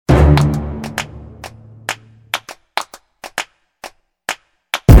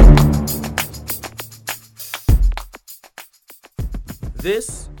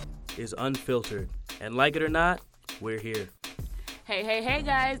This is Unfiltered, and like it or not, we're here. Hey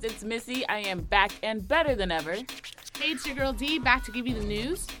guys, it's Missy. I am back and better than ever. Hey, it's your girl D, back to give you the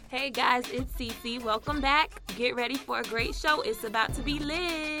news. Hey guys, it's Cece. Welcome back. Get ready for a great show. It's about to be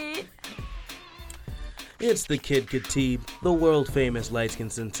lit. It's the Kid Khatib, the world-famous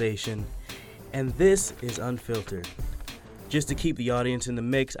light-skinned sensation, and this is Unfiltered. Just to keep the audience in the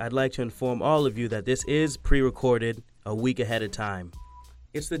mix, I'd like to inform all of you that this is pre-recorded a week ahead of time.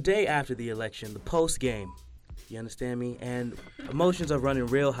 It's the day after the election, the post-game. You understand me? And emotions are running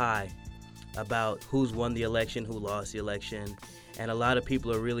real high about who's won the election, who lost the election, and a lot of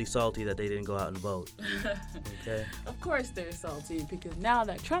people are really salty that they didn't go out and vote. Okay? Of course they're salty because now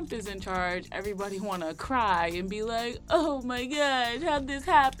that Trump is in charge, everybody want to cry and be like, oh my gosh, how'd this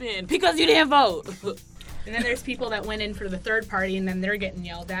happen? Because you didn't vote. And then there's people that went in for the third party, and then they're getting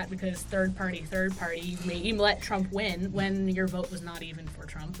yelled at because third party, you let Trump win when your vote was not even for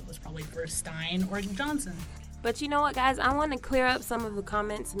Trump. It was probably for Stein or Johnson. But you know what, guys? I want to clear up some of the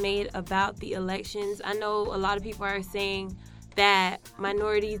comments made about the elections. I know a lot of people are saying that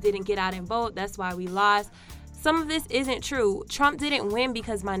minorities didn't get out and vote. That's why we lost. Some of this isn't true. Trump didn't win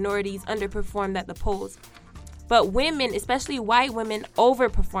because minorities underperformed at the polls. But women, especially white women,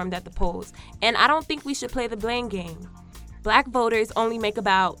 overperformed at the polls. And I don't think we should play the blame game. Black voters only make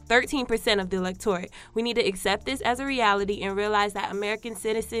about 13% of the electorate. We need to accept this as a reality and realize that American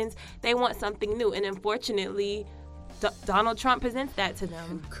citizens, they want something new. And unfortunately, Donald Trump presents that to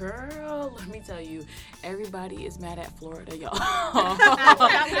them. Girl, let me tell you, everybody is mad at Florida, y'all.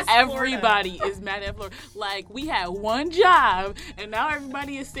 Everybody is mad at Florida. Like, we had one job, and now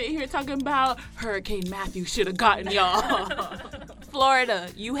everybody is sitting here talking about Hurricane Matthew should have gotten y'all. Florida,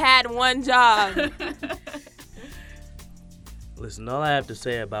 you had one job. Listen, all I have to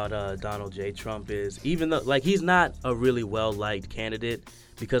say about Donald J. Trump is, even though, like, he's not a really well-liked candidate,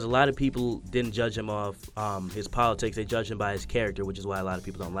 because a lot of people didn't judge him off his politics. They judged him by his character, which is why a lot of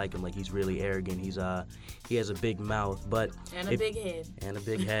people don't like him. Like, he's really arrogant. He has a big mouth, and a big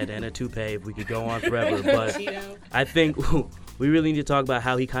head, and a toupee. If we could go on forever, but I think we really need to talk about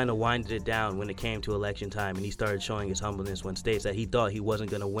how he kind of winded it down when it came to election time, and he started showing his humbleness when states that he thought he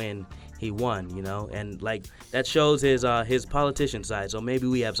wasn't gonna win, he won. You know, and like that shows his politician side. So maybe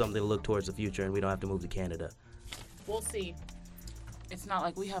we have something to look towards the future, and we don't have to move to Canada. We'll see. It's not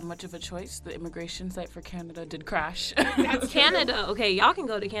like we have much of a choice. The immigration site for Canada did crash. That's Canada. Okay, y'all can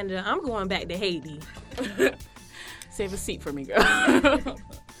go to Canada. I'm going back to Haiti. Save a seat for me, girl.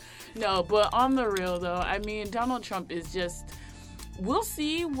 No, but on the real, though, I mean, Donald Trump is just... We'll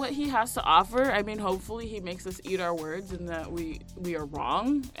see what he has to offer. I mean, hopefully he makes us eat our words and that we are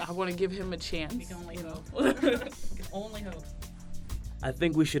wrong. I want to give him a chance. We can only hope. We can only hope. I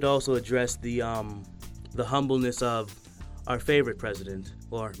think we should also address the humbleness of our favorite president,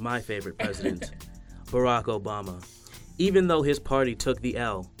 or my favorite president, Barack Obama. Even though his party took the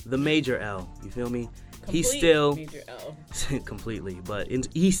L, the major L, you feel me? He still major L. completely, but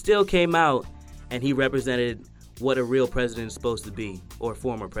he still came out and he represented what a real president is supposed to be, or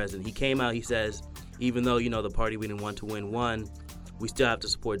former president. He came out, he says, even though, you know, the party we didn't want to win won, we still have to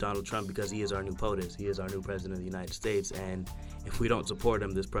support Donald Trump because he is our new POTUS. He is our new president of the United States, and if we don't support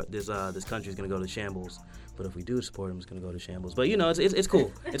him, this country is going to go to shambles. But if we do support him, it's going to go to shambles. But, you know, it's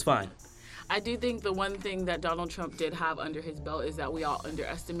cool. It's fine. I do think the one thing that Donald Trump did have under his belt is that we all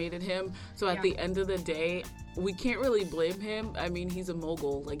underestimated him. So at the end of the day, we can't really blame him. I mean, he's a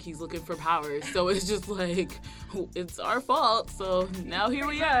mogul. Like, he's looking for power. So it's just like, it's our fault. So now here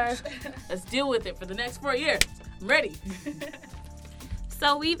we are. Let's deal with it for the next 4 years. I'm ready.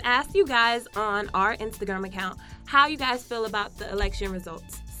 So we've asked you guys on our Instagram account how you guys feel about the election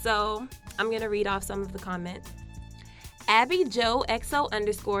results. So I'm going to read off some of the comments. Abby Joe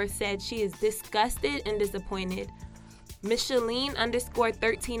XO_ said she is disgusted and disappointed. Micheline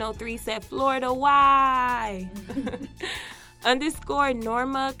 _1303 said, Florida, why?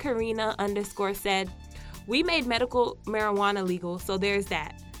 Norma Karina _ said, we made medical marijuana legal, so there's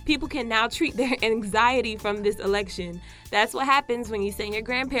that. People can now treat their anxiety from this election. That's what happens when you send your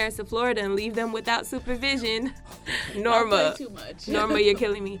grandparents to Florida and leave them without supervision. Norma, too much. Norma, you're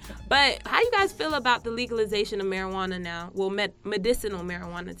killing me. But how you guys feel about the legalization of marijuana now? Well, medicinal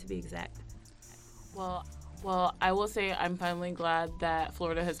marijuana to be exact. Well, I will say I'm finally glad that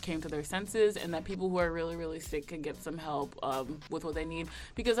Florida has came to their senses and that people who are really, really sick can get some help with what they need.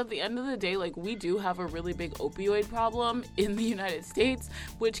 Because at the end of the day, like, we do have a really big opioid problem in the United States,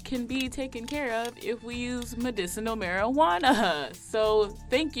 which can be taken care of if we use medicinal marijuana. So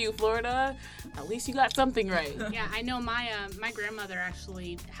thank you, Florida. At least you got something right. Yeah, I know my grandmother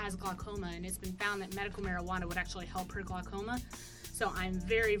actually has glaucoma, and it's been found that medical marijuana would actually help her glaucoma. So I'm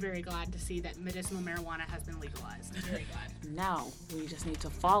very, very glad to see that medicinal marijuana has been legalized. I'm very glad. Now, we just need to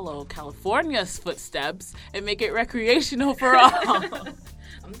follow California's footsteps and make it recreational for all.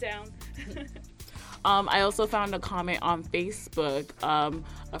 I'm down. I also found a comment on Facebook.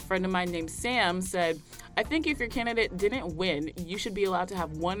 A friend of mine named Sam said, I think if your candidate didn't win, you should be allowed to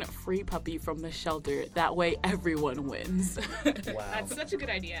have one free puppy from the shelter. That way everyone wins. Wow. That's such a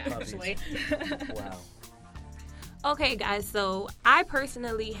good idea, actually. Wow. Okay, guys, so I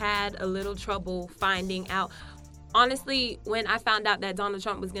personally had a little trouble finding out. Honestly, when I found out that Donald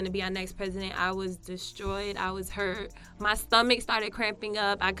Trump was going to be our next president, I was destroyed. I was hurt. My stomach started cramping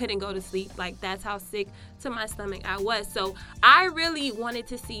up. I couldn't go to sleep. Like, that's how sick to my stomach I was. So I really wanted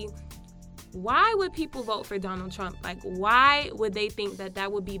to see, why would people vote for Donald Trump? Like, why would they think that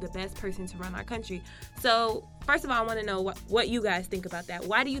that would be the best person to run our country? So first of all, I want to know what you guys think about that.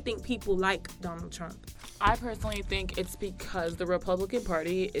 Why do you think people like Donald Trump? I personally think it's because the Republican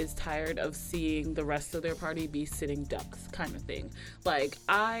Party is tired of seeing the rest of their party be sitting ducks kind of thing. Like,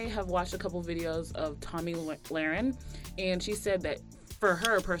 I have watched a couple videos of Tomi Lahren, and she said that for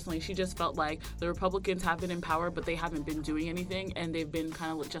her personally, she just felt like the Republicans have been in power, but they haven't been doing anything, and they've been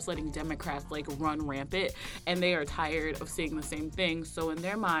kind of just letting Democrats like run rampant, and they are tired of seeing the same thing. So in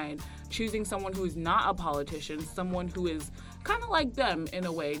their mind, choosing someone who's not a politician, someone who is kind of like them in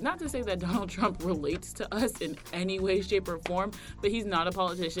a way, not to say that Donald Trump relates to us in any way, shape, or form, but he's not a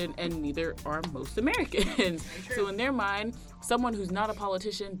politician, and neither are most Americans. So in their mind, someone who's not a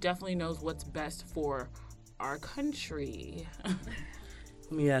politician definitely knows what's best for our country.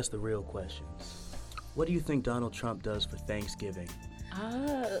 Let me ask the real questions. What do you think Donald Trump does for Thanksgiving?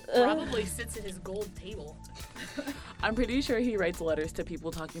 Probably sits at his gold table. I'm pretty sure he writes letters to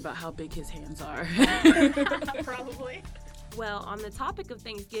people talking about how big his hands are. Probably. Well, on the topic of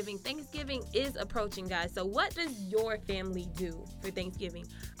Thanksgiving, Thanksgiving is approaching, guys. So what does your family do for Thanksgiving?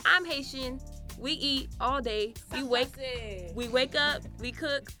 I'm Haitian. We eat all day. We wake up, we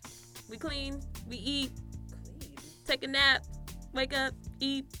cook, we clean, we eat, take a nap, wake up,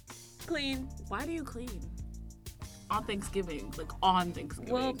 eat, clean. Why do you clean? On Thanksgiving, like on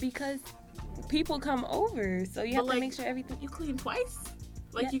Thanksgiving. Well, because people come over, so you have to make sure everything. You clean twice?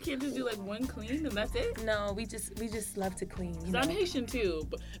 Like, Yeah. you can't just do like one clean and that's it? No, we just love to clean. You 'Cause know? I'm Haitian too,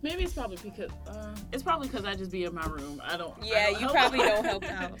 but maybe it's probably because I just be in my room. I don't You probably don't help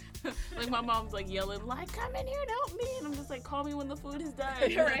out. Like, my mom's like yelling, like, come in here and help me, and I'm just like, call me when the food is done.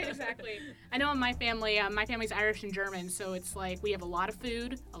 Right, exactly. I know in my family's Irish and German, so it's like we have a lot of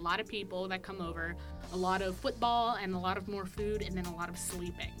food, a lot of people that come over, a lot of football, and a lot of more food, and then a lot of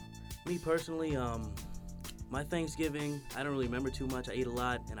sleeping. Me personally, my Thanksgiving, I don't really remember too much. I eat a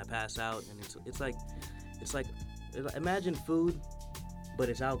lot and I pass out, and it's like imagine food, but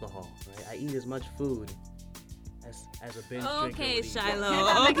it's alcohol. Right? I eat as much food as a binge drinker Okay, would eat.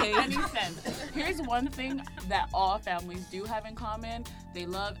 Shiloh. Okay. That makes sense. Here's one thing that all families do have in common: they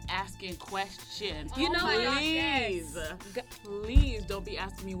love asking questions. You know my what? gosh, yes. Please don't be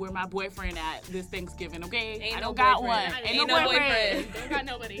asking me where my boyfriend at this Thanksgiving, okay? Ain't I no don't got boyfriend. one. Ain't no boyfriend. Don't got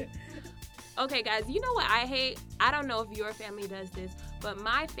nobody. Okay, guys, you know what I hate? I don't know if your family does this, but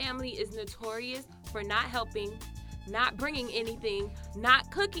my family is notorious for not helping, not bringing anything,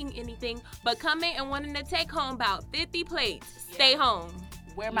 not cooking anything, but coming and wanting to take home about 50 plates. Stay home.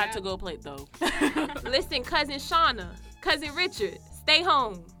 Where my to-go plate, though? Listen, Cousin Shauna, Cousin Richard, stay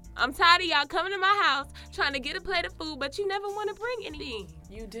home. I'm tired of y'all coming to my house trying to get a plate of food, but you never want to bring anything.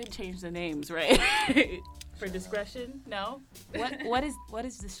 You did change the names, right? For discretion? No? What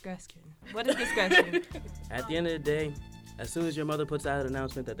is discretion? What is discretion? At the end of the day, as soon as your mother puts out an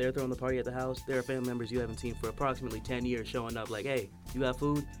announcement that they're throwing the party at the house, there are family members you haven't seen for approximately 10 years showing up like, hey, you got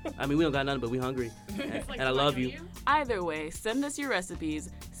food? I mean, we don't got nothing, but we hungry. And I love you. Either way, send us your recipes,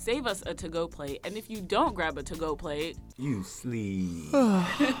 save us a to-go plate, and if you don't grab a to-go plate, You sleep. All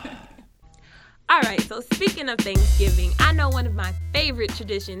right, so speaking of Thanksgiving, I know one of my favorite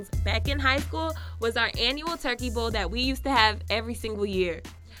traditions back in high school was our annual turkey bowl that we used to have every single year.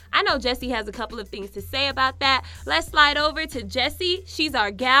 I know Jessie has a couple of things to say about that. Let's slide over to Jessie. She's our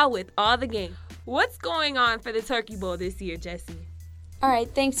gal with all the game. What's going on for the turkey bowl this year, Jessie? All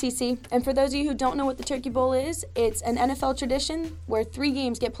right, thanks, Cece. And for those of you who don't know what the Turkey Bowl is, it's an NFL tradition where 3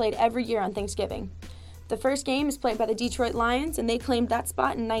 games get played every year on Thanksgiving. The first game is played by the Detroit Lions, and they claimed that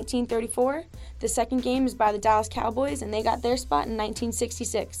spot in 1934. The second game is by the Dallas Cowboys, and they got their spot in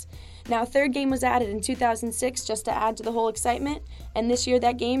 1966. Now, a third game was added in 2006 just to add to the whole excitement, and this year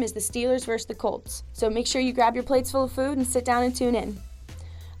that game is the Steelers versus the Colts. So make sure you grab your plates full of food and sit down and tune in.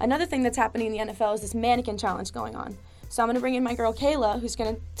 Another thing that's happening in the NFL is this mannequin challenge going on. So I'm going to bring in my girl Kayla, who's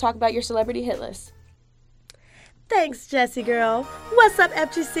going to talk about your celebrity hit list. Thanks, Jessie girl. What's up,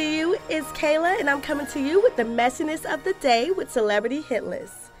 FGCU? It's Kayla, and I'm coming to you with the messiness of the day with Celebrity Hit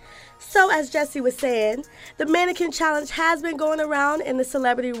List. So, as Jessie was saying, the mannequin challenge has been going around in the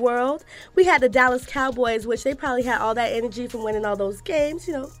celebrity world. We had the Dallas Cowboys, which they probably had all that energy from winning all those games,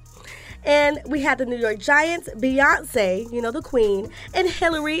 And we had the New York Giants, Beyonce, the queen, and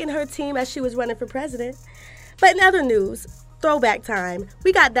Hillary and her team as she was running for president. But in other news, throwback time,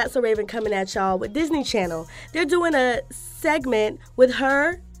 we got That's So Raven coming at y'all with Disney Channel. They're doing a segment with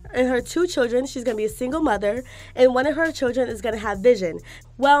her and her 2 children. She's going to be a single mother, and one of her children is going to have vision.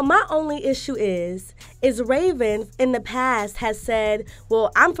 Well, my only issue is Raven in the past has said,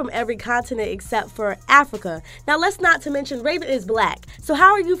 well, I'm from every continent except for Africa. Now, let's not to mention Raven is black. So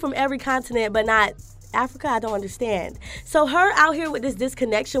how are you from every continent but not Africa? I don't understand. So her out here with this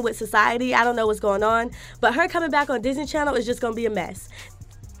disconnection with society, I don't know what's going on, but her coming back on Disney Channel is just going to be a mess.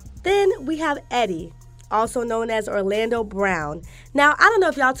 Then we have Eddie, also known as Orlando Brown. Now, I don't know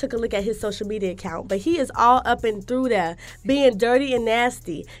if y'all took a look at his social media account, but he is all up and through there being dirty and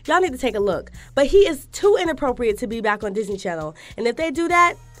nasty. Y'all need to take a look. But he is too inappropriate to be back on Disney Channel. And if they do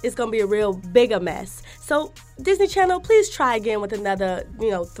that, it's going to be a real bigger mess. So, Disney Channel, please try again with another,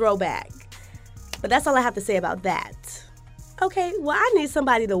 throwback. But that's all I have to say about that. Okay, well, I need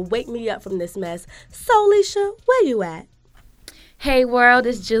somebody to wake me up from this mess. So, Leisha, where you at? Hey world,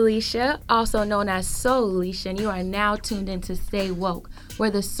 it's Jaleisha, also known as Soul Leisha, and you are now tuned in to Stay Woke, where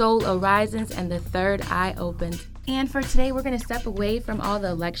the soul arises and the third eye opens. And for today, we're going to step away from all the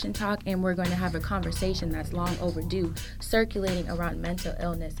election talk, and we're going to have a conversation that's long overdue, circulating around mental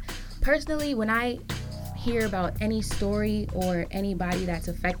illness. Personally, when I hear about any story or anybody that's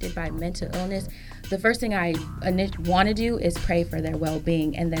affected by mental illness, the first thing I want to do is pray for their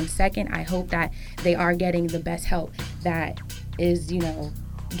well-being. And then second, I hope that they are getting the best help that is,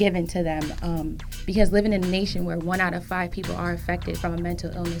 given to them. Because living in a nation where 1 out of 5 people are affected from a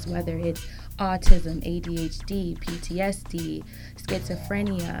mental illness, whether it's autism, ADHD, PTSD,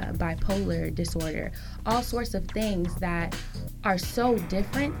 schizophrenia, bipolar disorder, all sorts of things that are so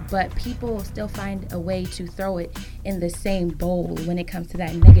different, but people still find a way to throw it in the same bowl when it comes to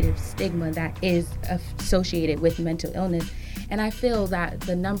that negative stigma that is associated with mental illness. And I feel that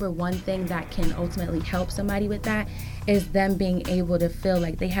the number one thing that can ultimately help somebody with that is them being able to feel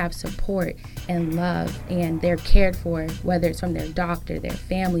like they have support and love and they're cared for, whether it's from their doctor, their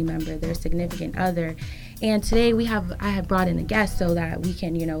family member, their significant other. And today I have brought in a guest so that we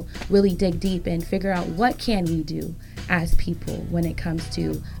can, really dig deep and figure out what can we do as people when it comes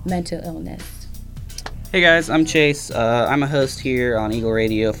to mental illness. Hey guys, I'm Chase. I'm a host here on Eagle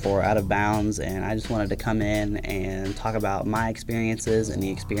Radio for Out of Bounds, and I just wanted to come in and talk about my experiences and the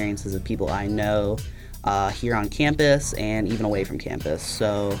experiences of people I know here on campus and even away from campus.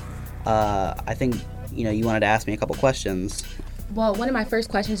 So I think, you wanted to ask me a couple questions. Well, one of my first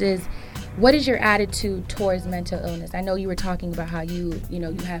questions is, what is your attitude towards mental illness? I know you were talking about how you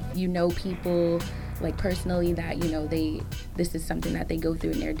know people like personally that this is something that they go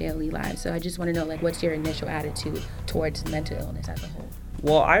through in their daily lives. So I just want to know, like, what's your initial attitude towards mental illness as a whole?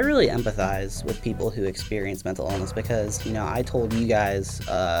 Well, I really empathize with people who experience mental illness because, I told you guys,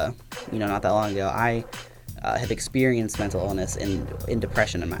 not that long ago, I have experienced mental illness in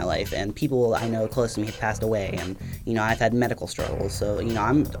depression in my life, and people I know close to me have passed away, and, I've had medical struggles. So,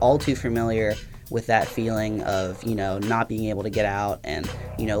 I'm all too familiar with that feeling of, not being able to get out. And,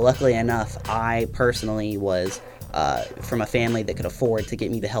 luckily enough, I personally was from a family that could afford to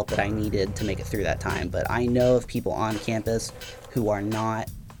get me the help that I needed to make it through that time. But I know of people on campus who are not,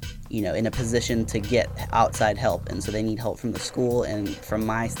 in a position to get outside help. And so they need help from the school. And from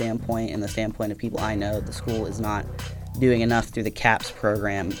my standpoint and the standpoint of people I know, the school is not doing enough through the CAPS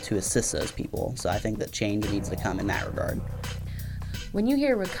program to assist those people. So I think that change needs to come in that regard. When you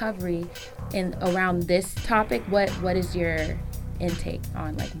hear recovery around this topic, what is your intake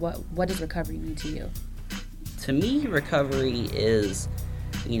on, like, what does recovery mean to you? To me, recovery is,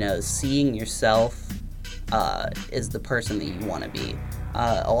 seeing yourself as the person that you want to be.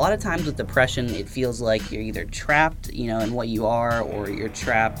 A lot of times with depression, it feels like you're either trapped, in what you are, or you're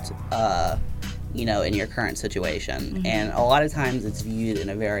trapped, in your current situation. Mm-hmm. And a lot of times it's viewed in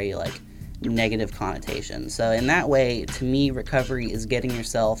a very, negative connotation. So in that way, to me, recovery is getting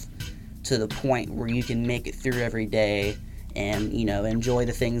yourself to the point where you can make it through every day and, enjoy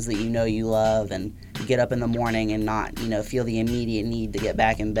the things that you love, and get up in the morning and not, feel the immediate need to get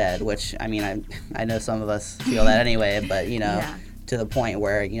back in bed, which, I know some of us feel that anyway, but, yeah. To the point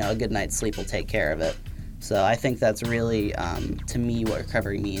where, a good night's sleep will take care of it. So I think that's really, to me, what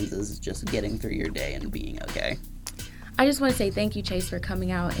recovery means is just getting through your day and being okay. I just want to say thank you, Chase, for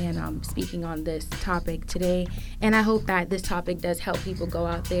coming out and speaking on this topic today. And I hope that this topic does help people go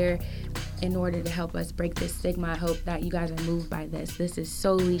out there in order to help us break this stigma. I hope that you guys are moved by this. This is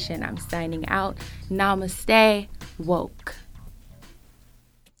Solisha, and I'm signing out. Namaste, woke.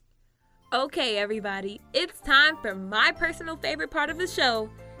 Okay, everybody, it's time for my personal favorite part of the show,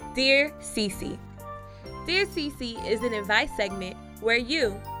 Dear Cece. Dear Cece is an advice segment where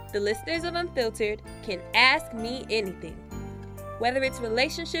you, the listeners of Unfiltered, can ask me anything. Whether it's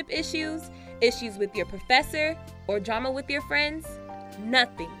relationship issues, issues with your professor, or drama with your friends,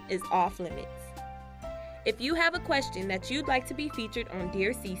 nothing is off limits. If you have a question that you'd like to be featured on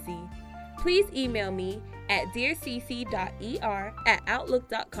Dear Cece, please email me at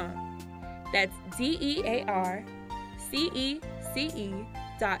dearcece.er@outlook.com. That's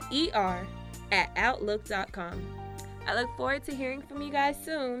DEARCECE.ER@outlook.com. I look forward to hearing from you guys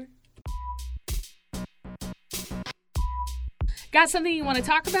soon. Got something you want to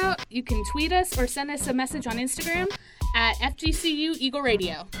talk about? You can tweet us or send us a message on Instagram at FGCU Eagle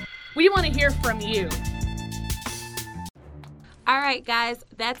Radio. We want to hear from you. All right, guys,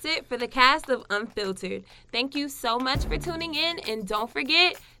 that's it for the cast of Unfiltered. Thank you so much for tuning in, and don't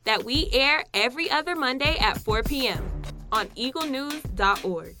forget that we air every other Monday at 4 p.m. on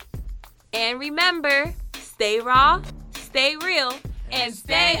eaglenews.org. And remember, stay raw, stay real, and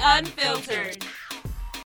stay unfiltered.